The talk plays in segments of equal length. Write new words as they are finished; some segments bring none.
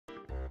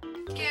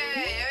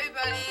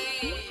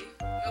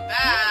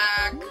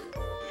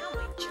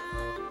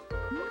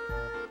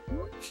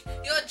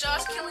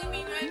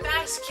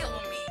back's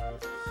killing me.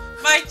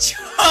 My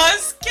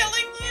jaw's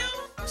killing you?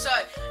 I'm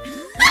sorry.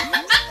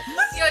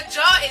 Your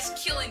jaw is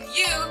killing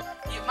you.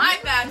 My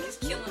back is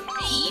killing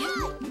me.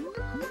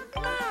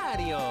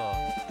 Mario!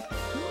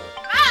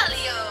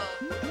 Mario!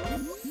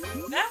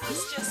 That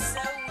was just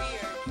so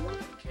weird.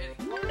 I'm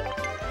kidding.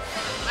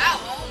 Wow,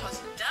 we're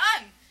almost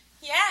done.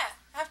 Yeah,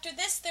 after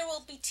this there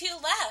will be 2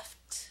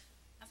 left.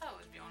 I thought it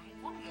would be only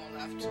 1 more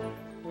left.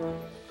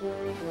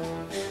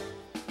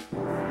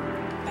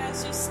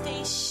 Bowser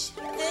Station.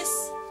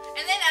 This.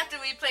 And then after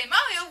we play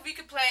Mario, we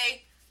could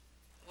play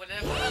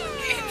whatever other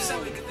games that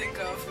we could think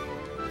of.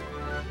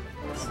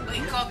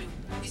 Wait, Kobe.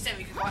 You said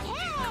we could watch the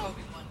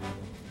Kobe one.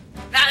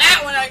 Now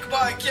that one I could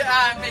probably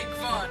make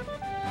fun.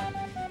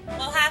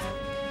 We'll have.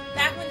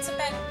 That one's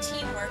about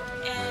teamwork,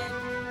 and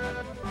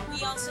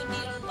we also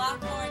need a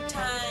lot more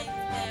time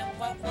than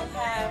what we'll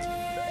have.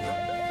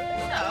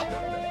 So,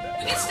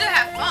 we can still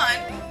have fun.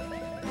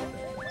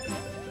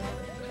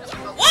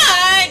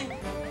 1!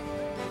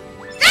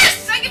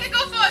 Yes! I get to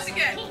go first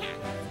again!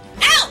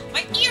 Ow!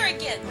 My ear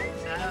again!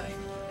 Sorry.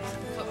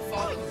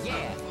 Follow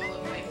Yeah.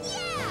 away.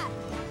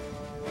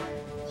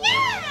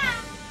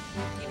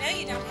 You know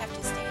you don't have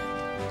to stand.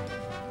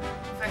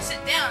 If I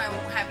sit down, I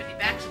won't have any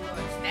back support.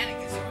 Standing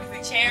is the only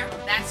thing. Chair.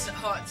 That's the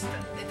hard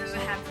stuff. It doesn't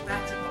have the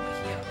back support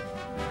here.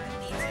 But it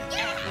needs it.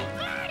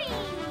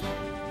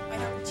 Why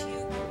don't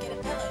you get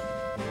a pillow?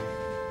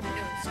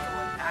 It was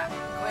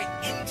going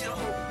into the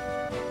hole.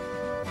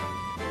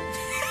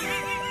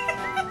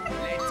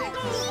 Let's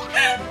go!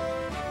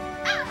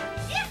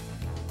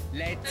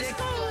 Let's Let's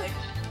go! play.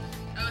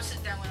 I will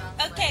sit down when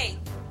I'm Okay,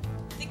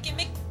 the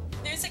gimmick.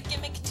 There's a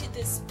gimmick to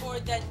this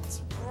board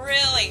that's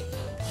really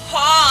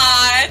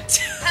hot.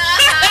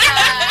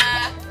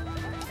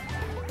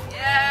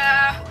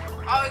 Yeah.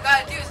 All we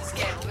gotta do is just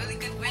get a really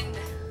good wind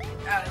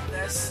out of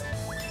this.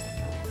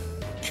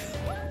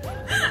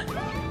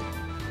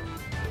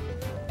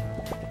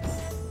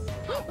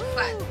 Oh,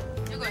 flat.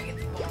 You're gonna get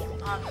the ball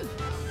on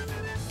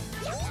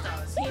the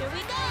stars. Here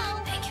we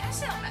go! Hey, can I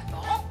sit on that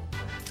ball?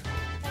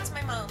 That's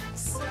my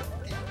mom's.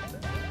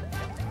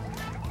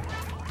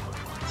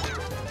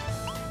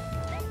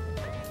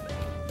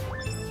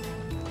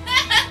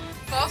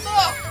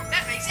 Four.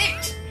 That makes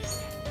 8.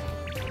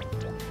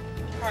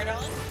 Pardon?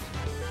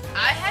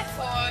 I had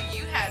 4,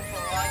 you had 4,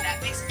 that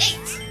makes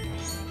 8.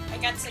 I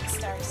got 6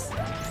 stars. How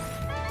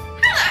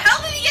the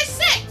hell did you get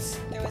 6?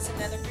 There was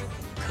another group.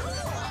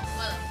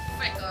 Well,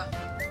 fricker.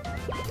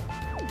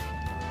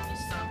 You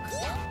suck.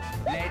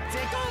 Let's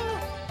go!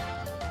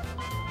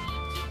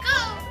 Go!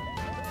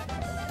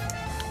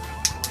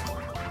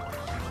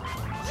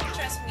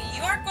 Trust me,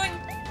 you are going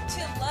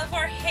to love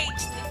or hate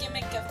the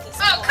gimmick of this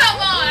Oh, board. come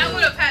on! I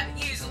would have had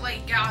to use the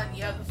late guy on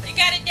the other thing. You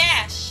got a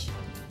dash.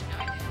 No,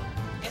 I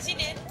didn't. Yes, he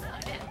did. No, I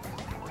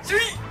didn't. 3!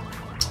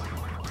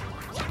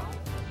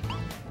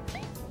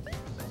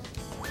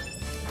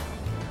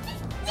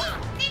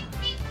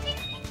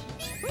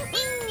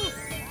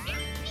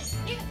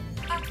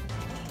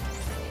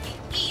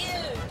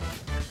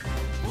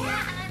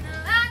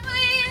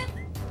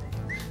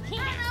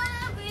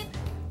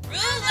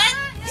 Roulette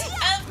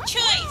of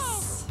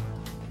choice.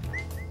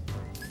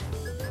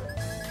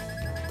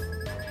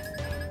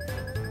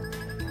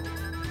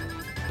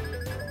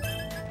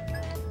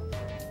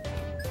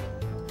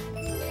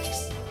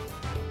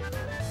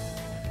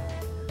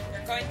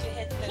 You're going to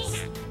hit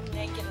this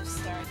negative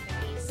star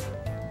thingies.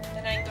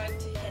 Then I'm going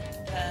to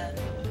hit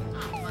the.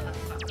 Oh,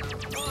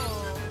 motherfucker.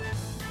 Oh.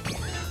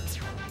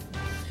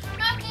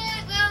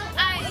 Okay, well, I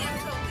am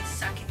totally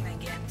sucking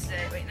again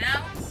today right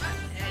now.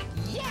 Okay.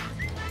 Yeah!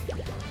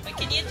 What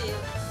can you do?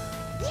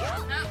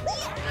 No.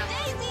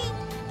 Daisy!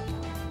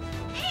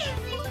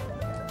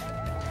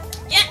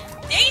 Yeah,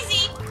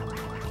 Daisy.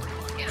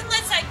 Get him.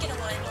 Unless I get a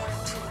 1 or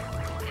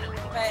 2. Get him.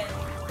 But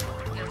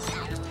Get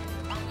him.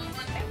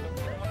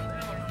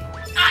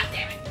 Ah,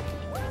 damn it.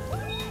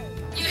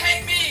 You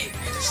hate me.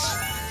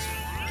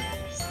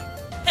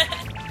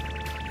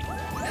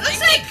 It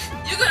looks like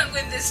you're gonna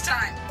win this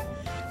time.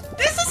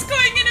 this is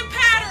going in a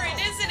pattern,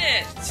 isn't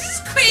it? This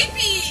is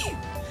creepy.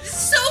 This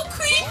is so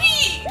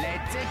creepy.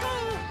 Let's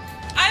go!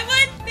 I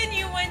win, then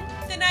you win,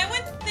 then I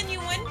win, then you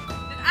win.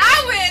 Then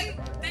I win,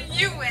 then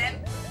you win.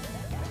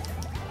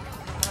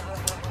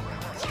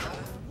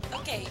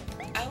 Okay,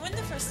 I won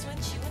the first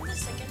one, she won the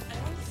second, I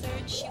won the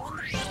third, she won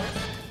the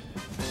fourth.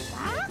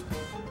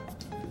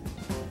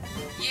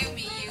 You,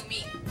 me.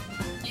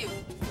 You.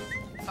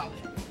 Follow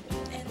it.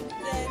 And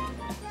then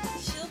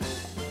she'll.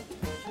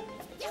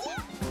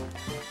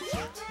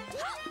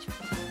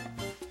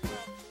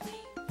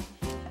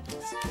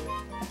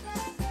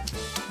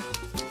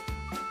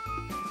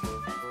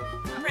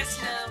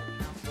 Press no,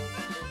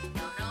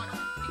 No.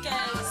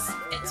 because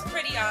it's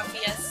pretty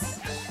obvious.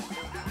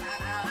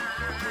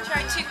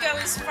 Try to go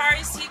as far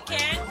as you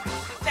can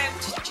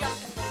without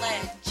jumping the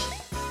ledge.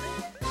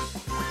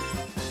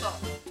 Oh.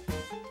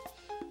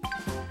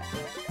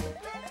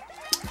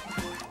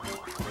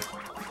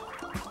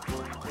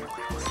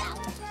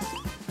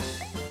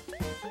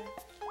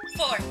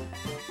 4.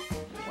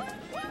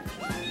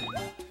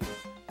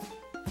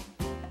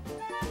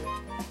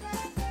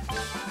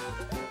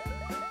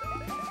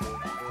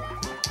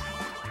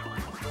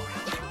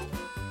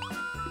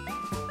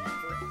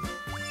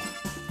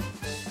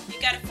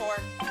 got a 4.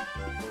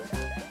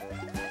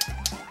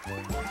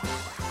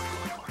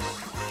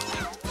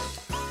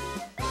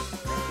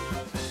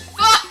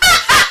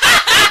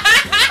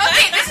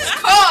 Okay, this is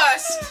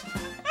cost.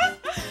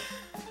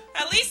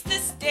 At least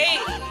this stage.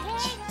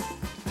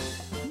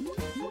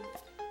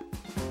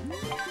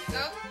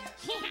 Go.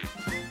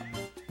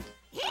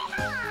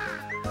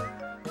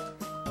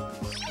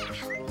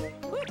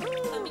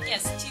 Let me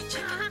guess, 2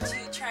 chicken,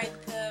 2 try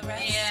the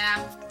rest?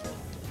 Yeah.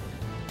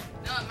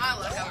 Knowing my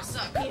luck, I would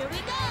suck. Here we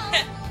go.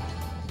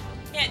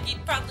 Yeah,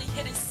 you'd probably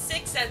hit a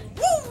 6 and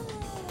woo!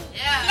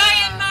 Yeah.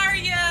 Flying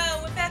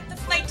Mario without the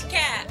flight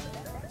cap.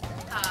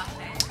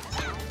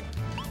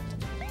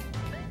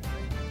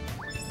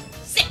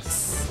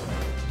 6.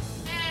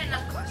 And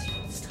enough cost.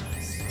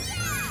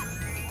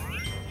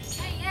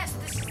 Okay, yes,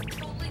 this is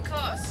totally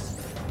cost.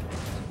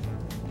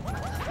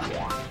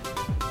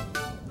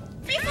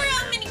 Free for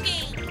all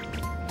minigame.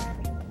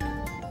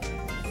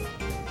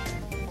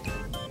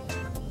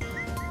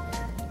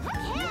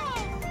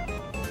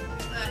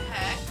 The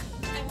heck?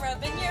 I'm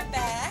rubbing your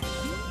back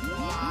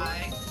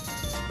Why?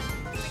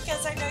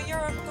 because I know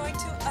you're going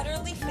to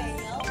utterly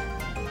fail.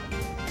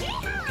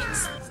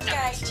 It's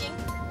gauging.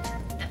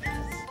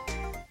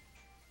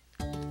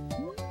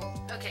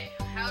 Okay,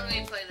 how do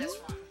we play this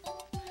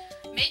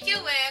one? Make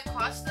your way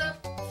across the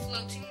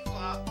floating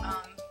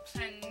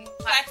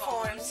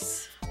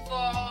platforms.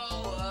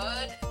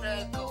 Forward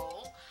the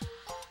goal.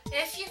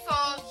 If you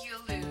fall, you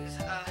lose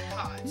a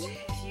heart.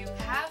 If you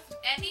have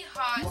any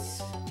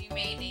hearts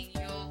remaining,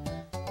 you'll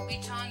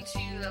return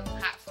to the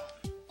platform.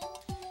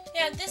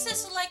 Yeah, this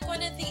is like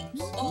one of the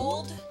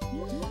old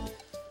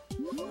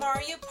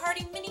Mario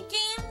Party mini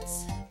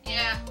games,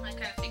 Yeah, I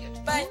kind of figured.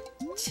 but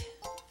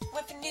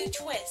with a new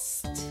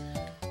twist.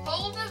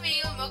 Hold the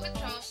Wii remote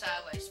control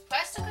sideways.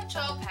 Press the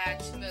control pad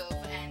to move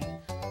and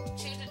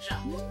to the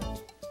jump.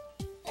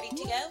 Ready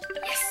to go?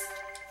 Yes!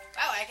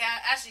 Wow, I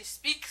can actually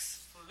speak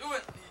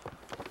fluently.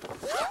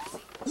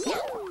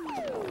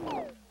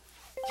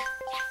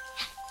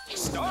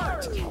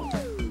 Start.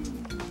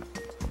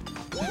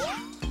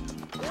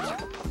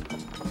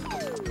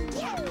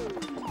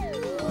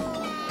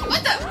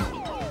 What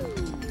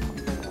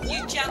the?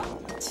 You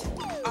jumped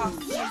off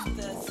of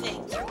the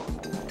thing.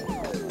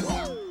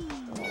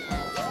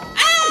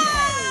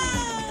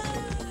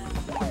 Ah!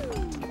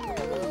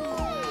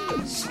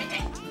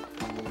 Shit.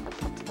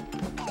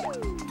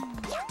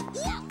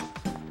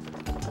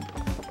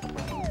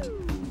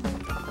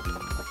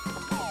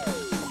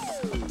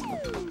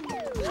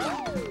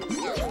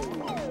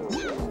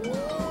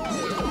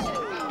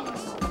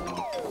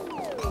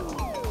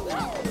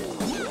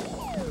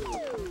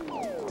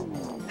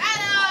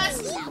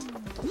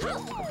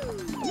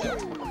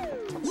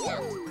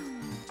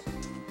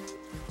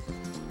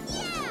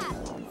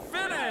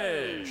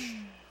 Finish.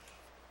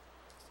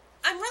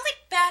 I'm really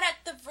bad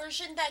at the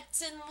version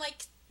that's in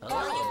like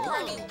Mario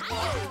Party 1 or 2.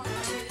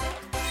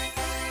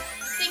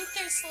 I think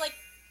there's like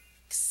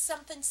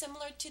something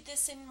similar to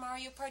this in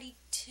Mario Party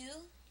 2.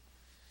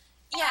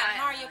 Yeah, I have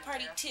Mario no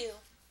Party idea. 2.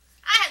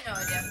 I had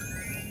no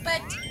idea.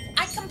 But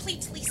I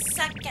completely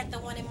suck at the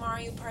one in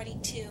Mario Party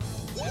 2.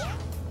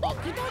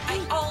 Okie I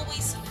dokie.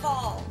 always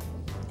fall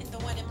in the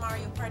one in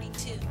Mario Party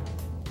 2.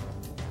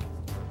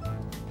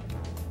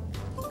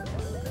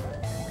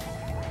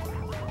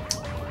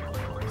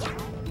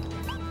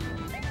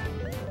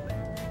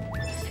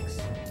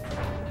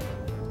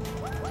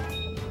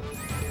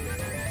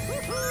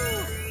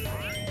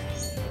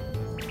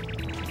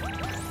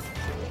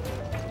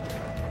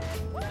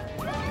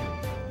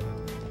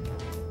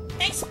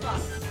 Thanks, Block.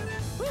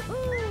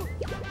 Woohoo.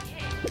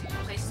 Okay,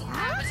 place the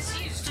map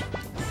is used.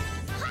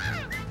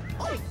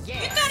 Oh You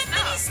yeah. got a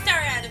mini star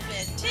out of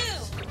it, too.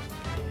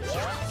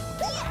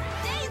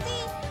 Daisy.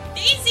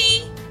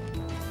 Daisy!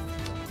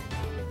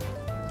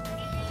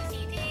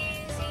 Easy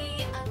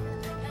daisy.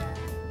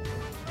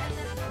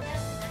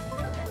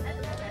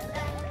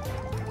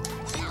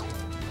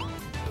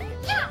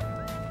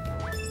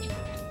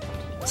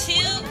 2?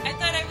 I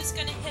thought I was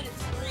gonna hit a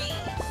 3.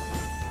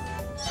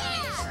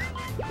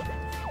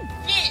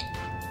 Meh.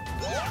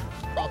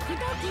 Okie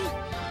dokie.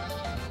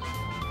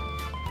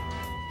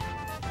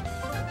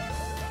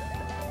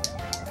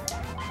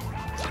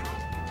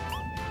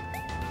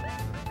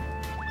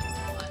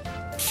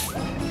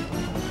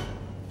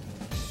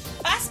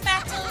 Boss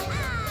battle.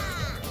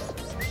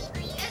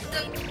 It's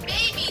the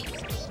baby.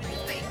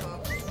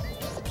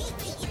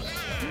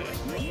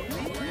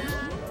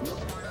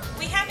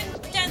 We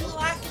haven't done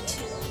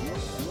Lakitu.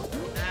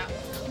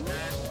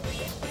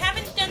 We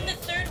haven't done the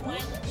third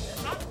one.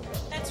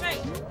 That's right.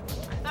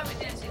 I thought we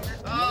didn't see that.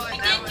 Oh, We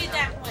and that did one. do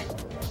that one.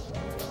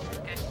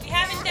 Okay. We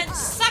haven't done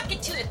Suck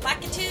It To It,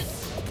 Lakitu.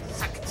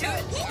 Suck it to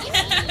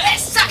it.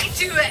 Let's suck it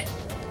to it.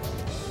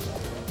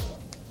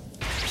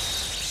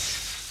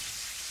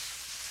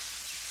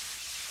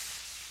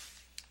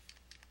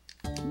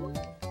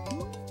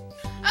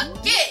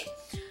 Okay.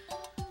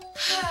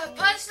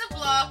 Punch the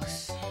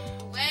blocks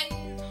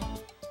when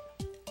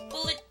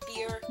Bullet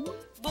Beard.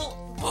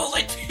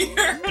 Bullet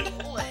Beard.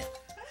 bullet.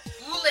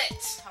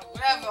 Bullet.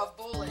 Whatever,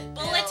 bullet.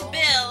 Bullet Bill.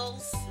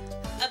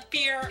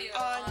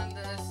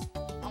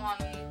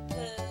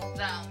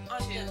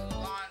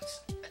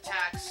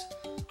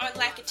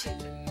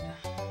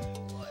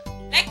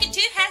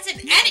 Toot has an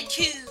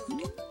attitude.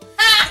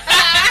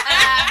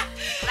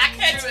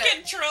 Head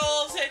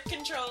controls, head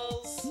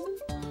controls.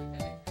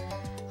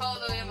 Hold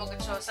the remote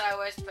control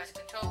sideways, press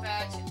control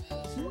pad to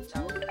move,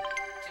 jump, to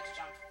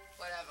jump,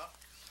 whatever.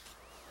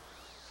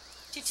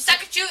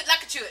 Suck a chew it,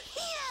 like a chew it.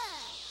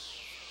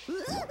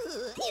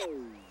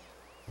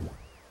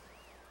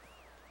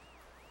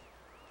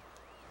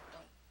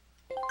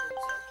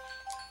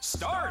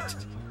 Start!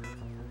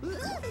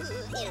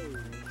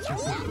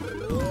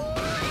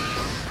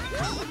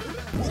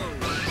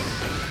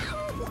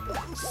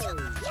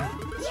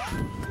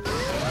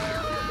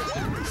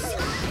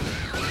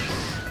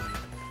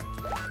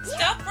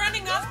 Stop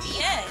running off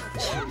the edge.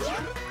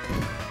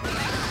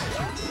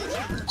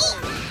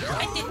 Oh,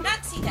 I did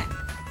not see that.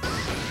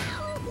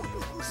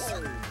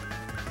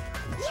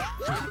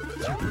 I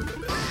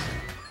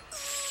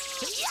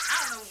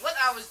don't know what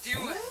I was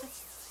doing.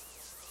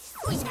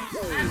 I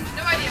have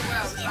no idea where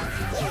I was going.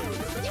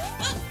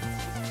 Oh.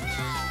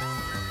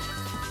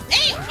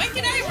 Hey, why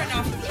did I run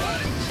off the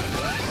edge?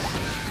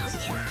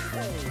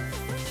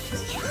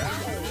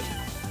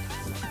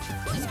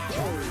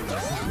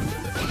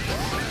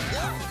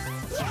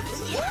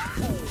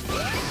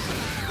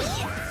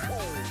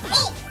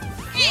 Oh,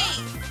 hey!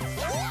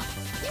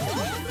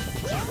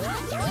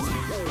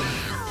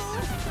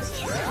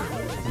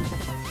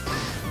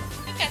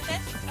 You got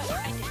that? Oh,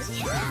 I did.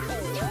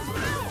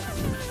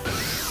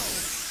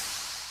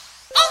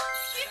 Oh,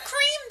 you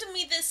creamed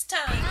me this time.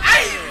 I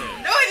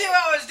had no idea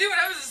what I was doing.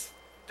 I was just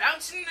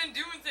bouncing and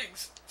doing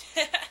things.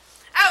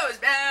 I was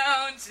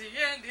bouncing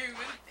and doing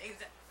things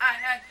that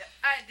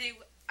I did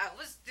what I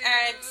was doing.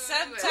 And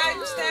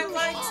sometimes that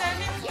might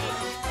sound it.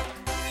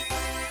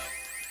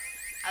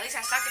 At least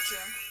I suck it to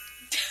him.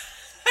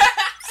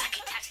 Suck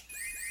it, Daddy.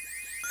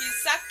 You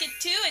suck it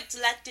too, it's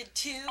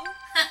latitude.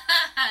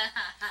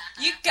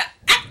 You got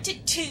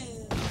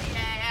attitude.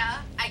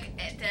 Yeah, I got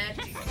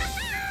attitude.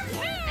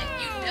 And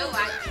you know I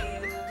do.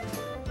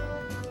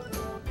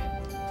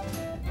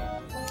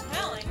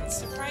 Well, I'm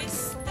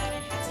surprised that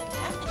it hasn't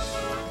happened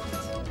yet.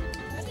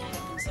 That it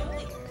happens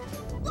earlier.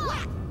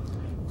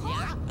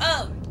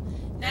 Oh,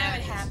 now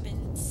it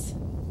happens.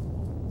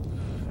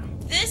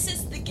 This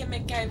is the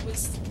gimmick I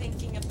was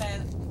thinking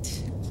about.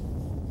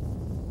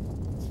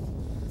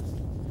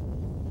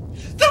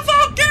 The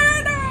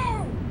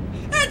volcano!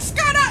 It's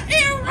gonna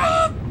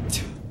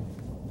erupt!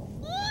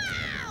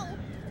 Wow!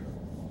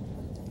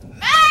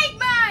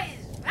 Magma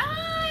is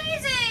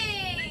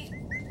rising!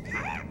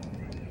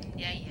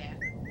 Yeah.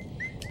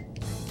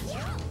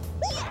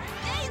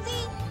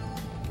 Daisy!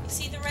 You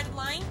see the red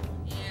line?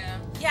 Yeah.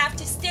 You have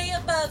to stay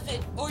above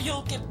it or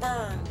you'll get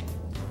burned.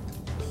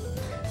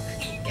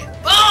 You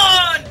get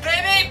burned,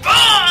 baby!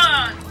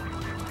 Burned!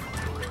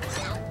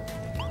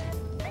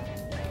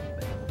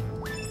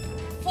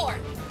 4.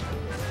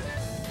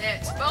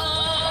 It's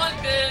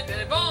burned,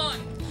 baby,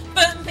 burned!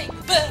 Boom, big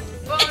boom.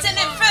 It's an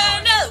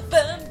inferno.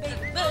 Boom, big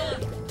boom.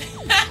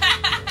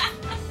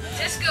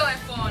 Disco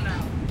Inferno.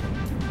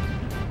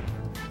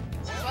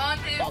 Bond,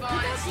 baby,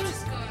 bond. It's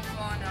Disco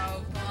Inferno.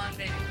 Bond,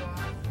 baby,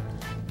 bond.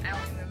 I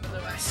don't remember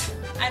the rest.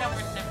 I don't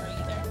remember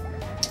either.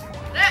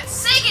 Let's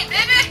sing it,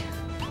 baby!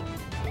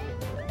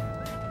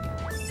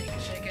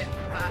 Shake it.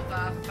 Pop,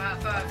 pop, pop,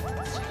 pop.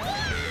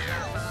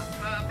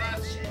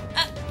 Shit.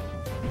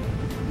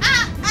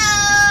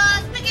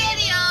 Uh-oh!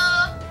 Spaghetti-o!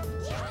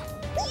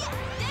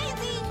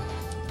 Daisy!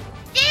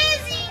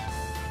 Dizzy!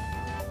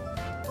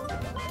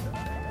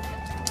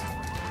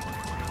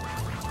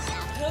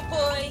 Oh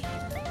boy.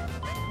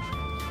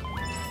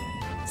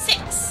 6.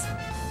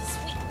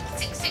 Sweet.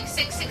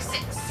 Six.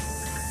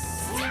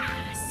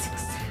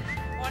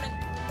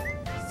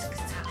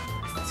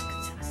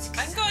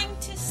 I'm going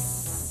to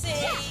say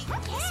this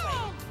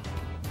way.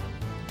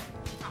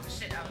 Oh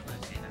shit, I was going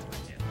to say that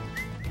one too.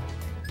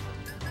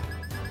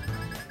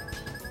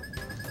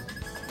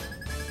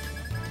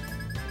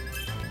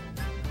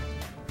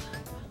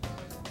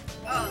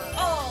 Oh.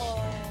 Oh.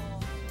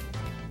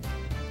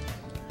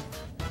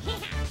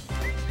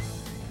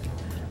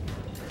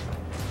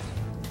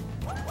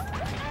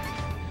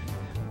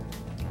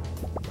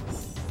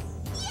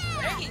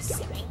 What are you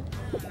singing?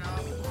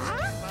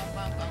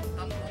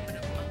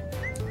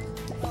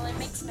 Well, it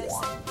makes no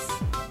sense.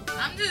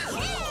 I'm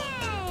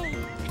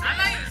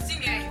not even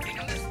singing anything.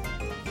 I'm just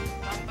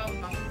bum.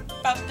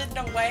 Bumping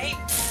away.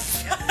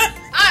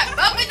 I'm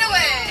bumping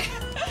away.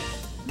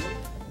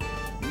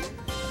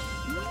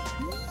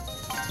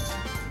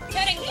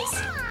 Cutting this.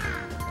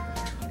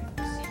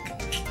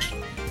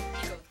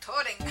 You go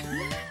toting.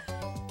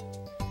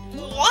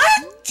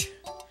 What?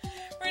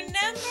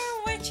 Remember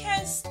which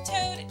has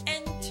Toad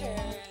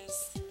enters.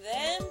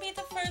 Then be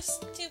the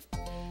first to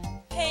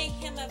pay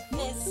him a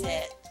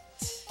visit.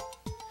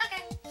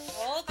 Okay.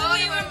 Hold the Hold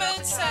Wii your remote remote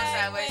control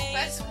sideways. sideways.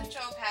 Press the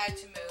control pad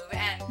to move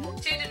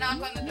and to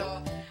knock on the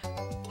door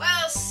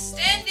while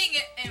standing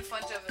in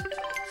front of a Toad's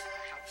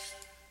house.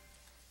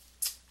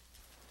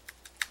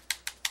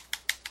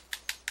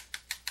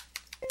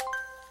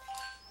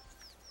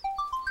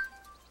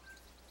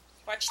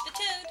 Watch the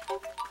Toad.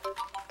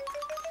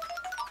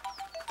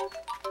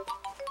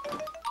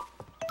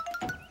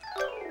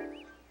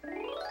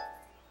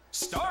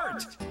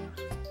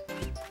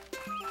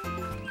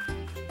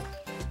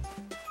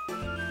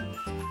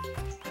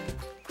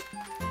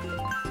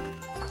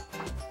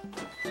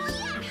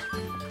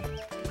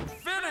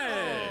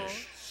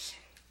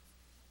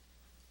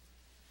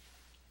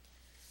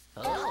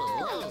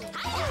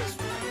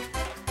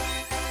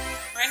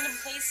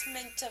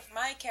 of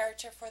my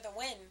character for the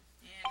win.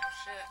 Yeah, no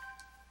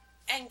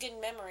shit. And good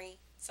memory,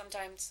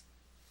 sometimes.